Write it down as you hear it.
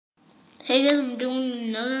Hey guys, I'm doing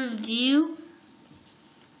another review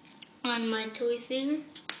on my toy figure.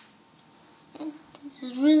 This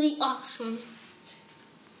is really awesome.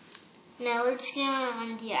 Now let's get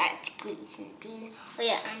on the activities. Oh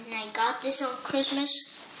yeah, and I got this on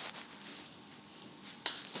Christmas.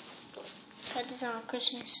 This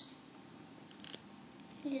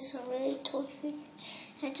is a really toy figure.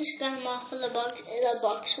 I just got him off of the box. The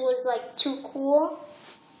box was like too cool.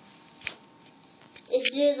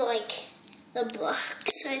 It did like the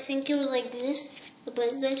box. I think it was like this. The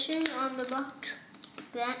PlayStation on the box.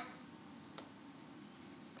 Like that.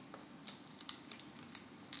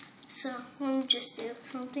 So let me just do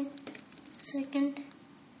something. A second.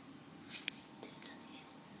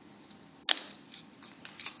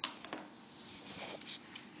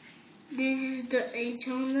 This is the H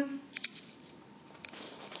on them.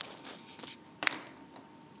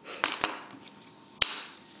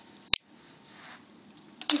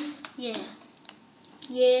 Yeah.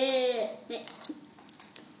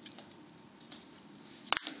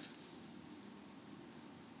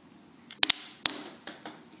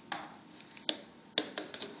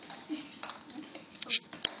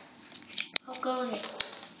 I'll go ahead.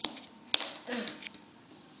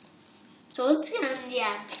 So let's get on the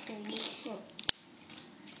activities.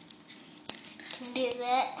 Can do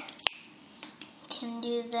that. Can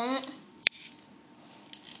do that.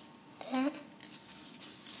 That.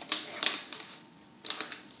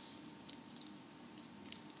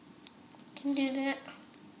 Can do that.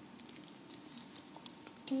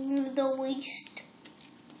 Can move the waist.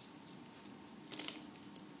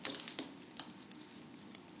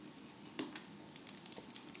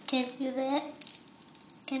 Can do that.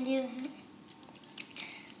 Can do that.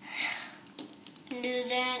 Can do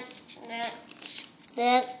that.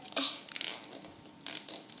 That.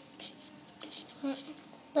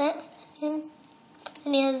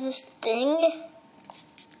 And he has this thing.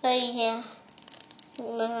 Yeah.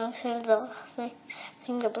 So the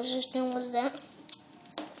thing that was just doing was that.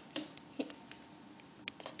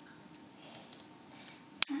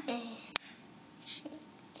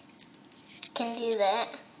 Can do that.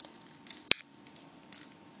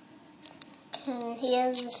 And he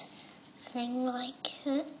has this thing like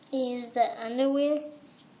is the underwear.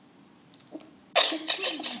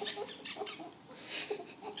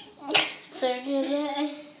 So do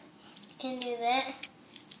that. Can do that.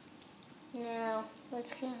 Now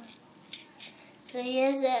let's go. So he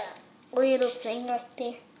has that little thing right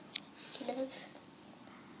there. He does.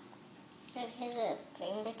 And he has that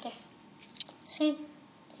thing right there. See?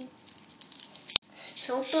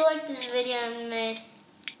 So hope you like this video I made.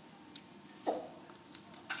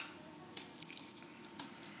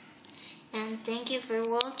 And thank you for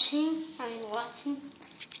watching. And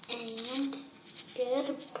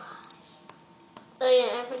goodbye. Oh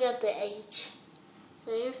yeah, I forgot the H.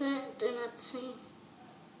 So if they're not the same.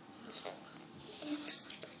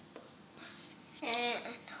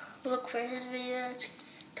 And look for his videos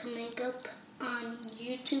coming up on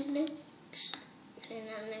YouTube next. Actually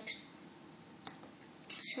not next.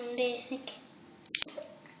 Someday I think.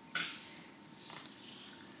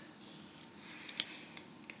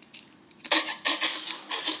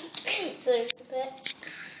 There's that.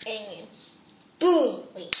 And boom!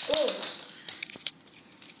 Wait, boom!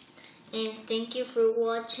 And thank you for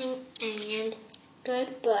watching and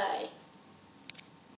goodbye.